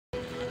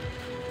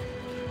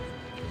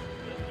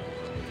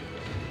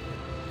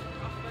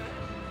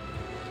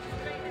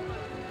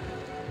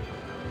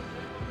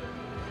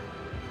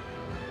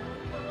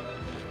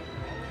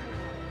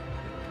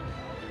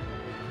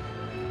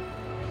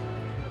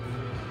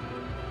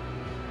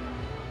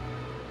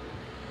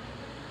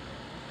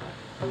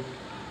The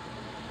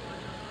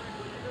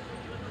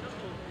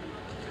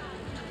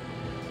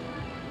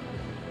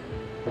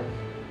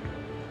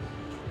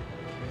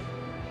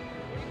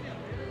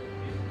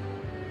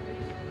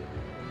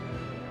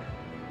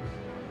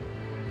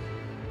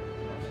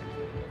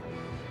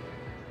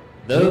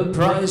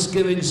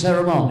prize-giving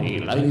ceremony,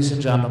 ladies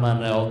and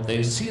gentlemen, of the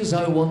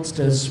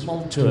CSI1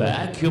 Small Tour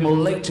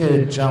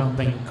accumulated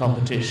jumping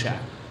competition.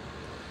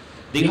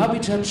 The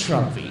Habitat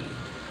Trophy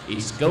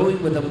is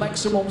going with a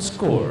maximum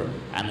score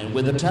and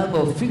with a time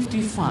of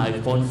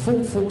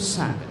 55.44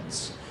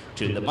 seconds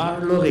to the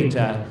Mar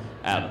laureate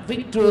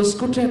Viktor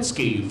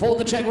Skutecki for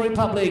the Czech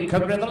Republic.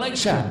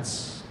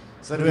 Congratulations!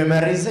 Sledujeme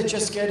ryze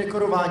české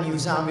dekorování v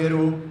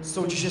závěru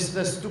soutěže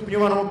se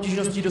stupňovanou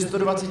obtížností do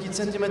 120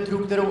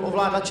 cm, kterou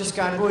ovládla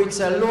česká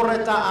dvojice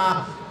Loreta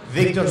a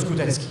Viktor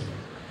Skutecký.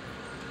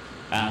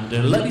 And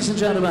ladies and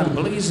gentlemen,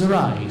 please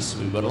rise.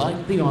 We would like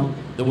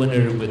the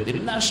winner with the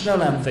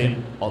national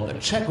anthem of the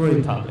Czech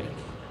Republic.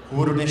 V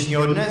úvodu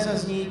dnešního dne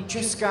zazní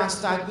česká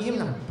státní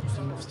hymna.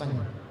 Prosím,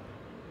 povstaňme.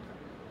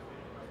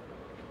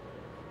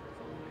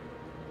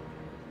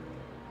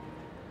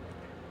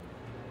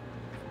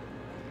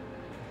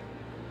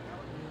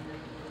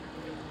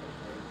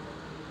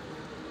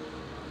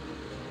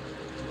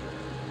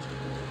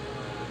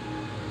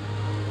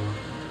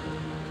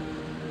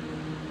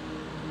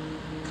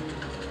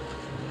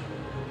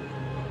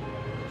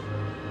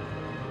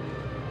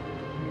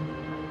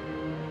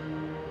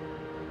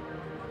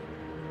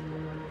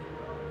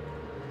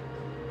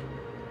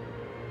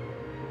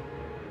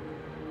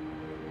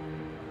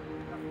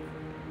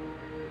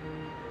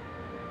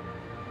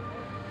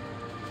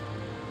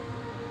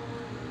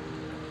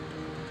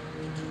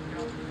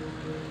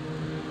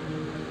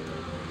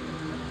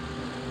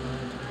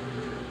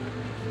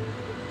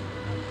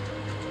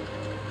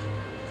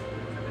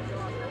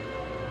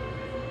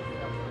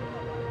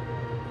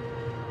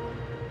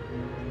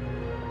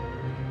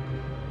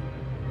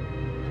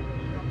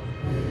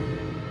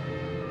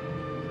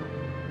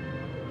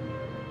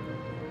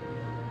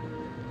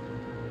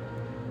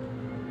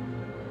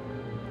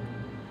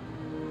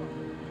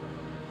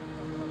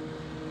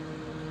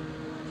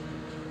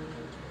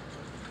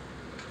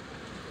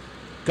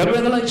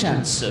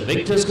 Congratulations,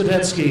 Viktor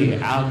Skutecki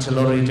and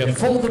Loreta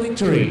for the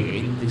victory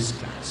in this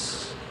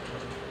class.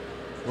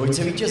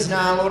 Dvojice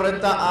vítězná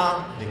Loreta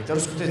a Viktor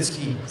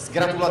Skutecký. S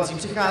gratulací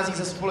přichází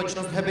ze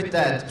společnost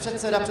Habitat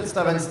předseda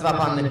představenstva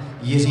pan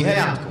Jiří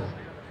Hejatko.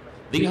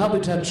 The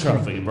Habitat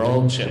Trophy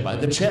brought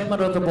by the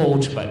chairman of the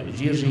board, by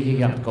Jiří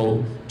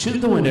Hejatko, to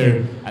the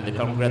winner, and the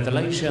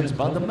congratulations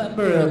by the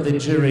member of the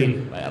jury,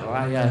 by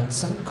Raja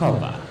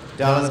Cankova.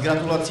 Dále s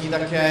gratulací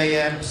také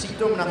je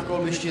přítomna v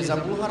kolbišti za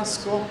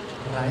Bulharsko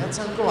Raja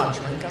Canková,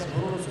 členka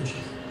sboru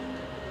rozhodčích.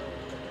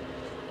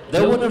 The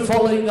winner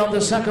following on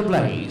the second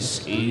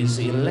place is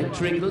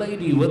Electric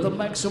Lady with a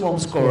maximum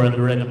score and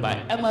written by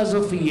Emma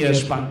Sofia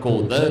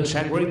Španko, the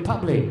Czech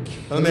Republic.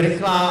 Velmi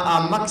rychlá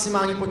a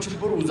maximální počet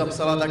bodů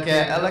zapsala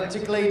také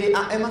Electric Lady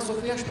a Emma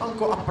Sofia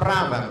Španko a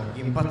právem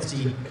jim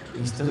patří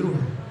místo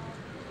druhé.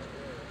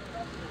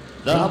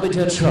 The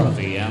Habitat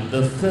Trophy and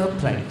the third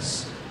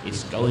place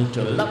is going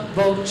to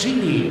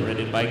Lamborghini,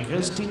 written by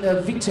Kristina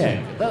Vitek,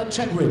 the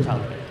Czech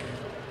Republic.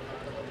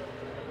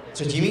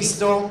 Třetí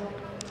místo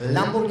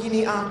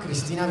Lamborghini a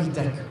Kristina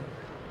Vitek.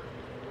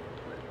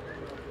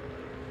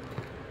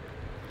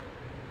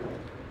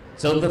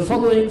 So the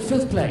following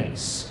fifth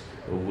place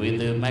with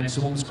the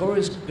maximum score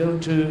is going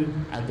to,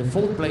 at the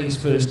fourth place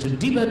first, to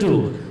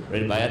Dibadu,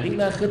 written by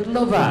Adina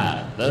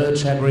Chytlova, the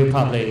Czech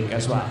Republic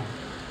as well.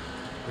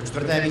 Do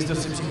čtvrté místo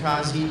si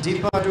přichází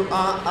Dibadu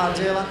a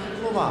Adela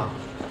Chytlová.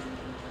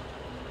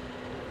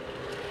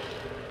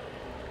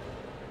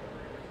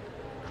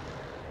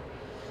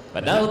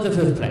 But now the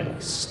fifth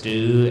place,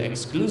 to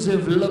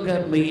exclusive look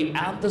at me,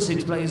 and the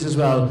sixth place as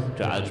well,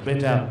 to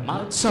Alžběta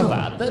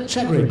Malcová, the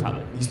Czech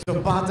Republic. Místo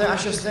páté a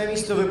šesté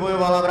místo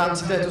vybojovala v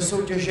rámci této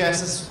soutěže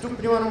se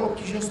stupňovanou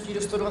obtížností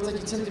do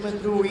 120 cm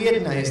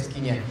jedna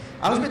jezdkyně.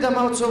 Alžběta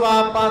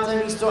Malcová,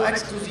 páté místo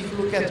Exclusive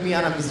Look at Me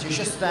a na místě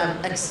šestém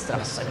Extra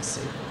Sexy.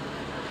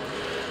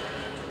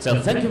 So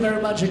thank you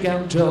very much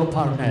again to our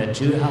partner,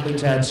 to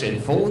Habitat,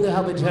 and for the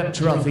Habitat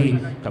Trophy.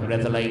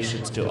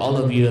 Congratulations to all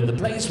of you. The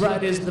place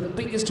right is the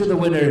biggest to the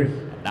winner.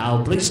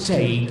 Now please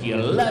take your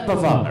lap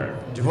of honor.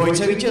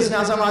 Dvojice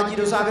vítězná zavádí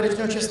do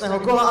závěrečného čestného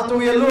kola a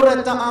to je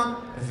Loreta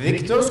a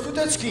Viktor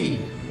Skutecký.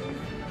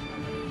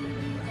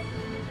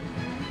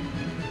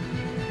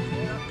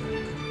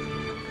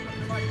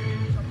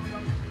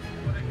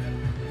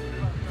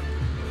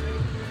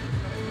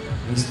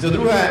 Místo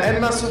druhé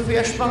Emma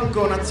Sofia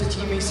Španko, na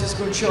třetím místě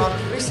skončila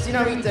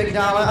Kristina Vítek,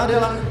 dále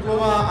Adela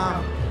Chytlová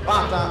a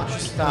pátá a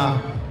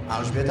šestá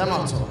Alžběta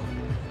Malcová.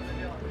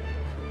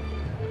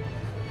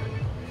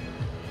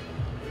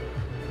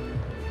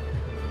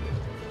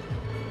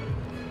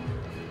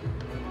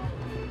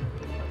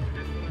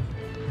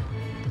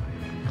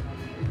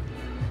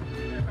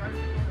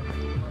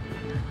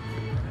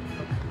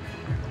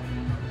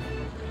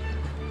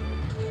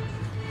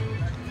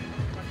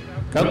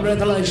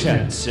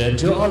 Congratulations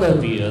to all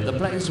of you, the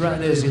place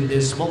riders in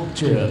this small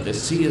tour, the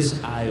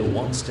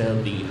CSI1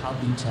 Small the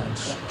Habitat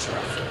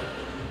Trophy.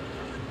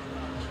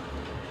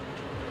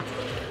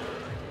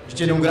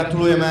 Ještě jednou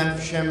gratulujeme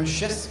všem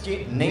 6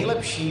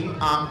 nejlepším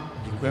a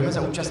děkujeme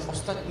za účast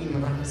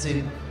ostatním v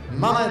rámci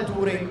malé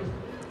túry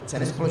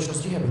ceny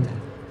společnosti Habitat.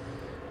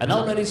 And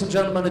now, ladies and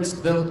gentlemen, it's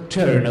the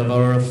turn of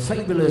our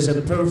fabulous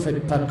and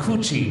perfect parkour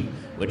team,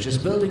 which is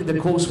building the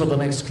course for the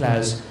next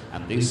class,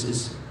 and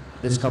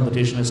this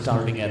competition is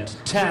starting at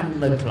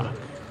 10 o'clock.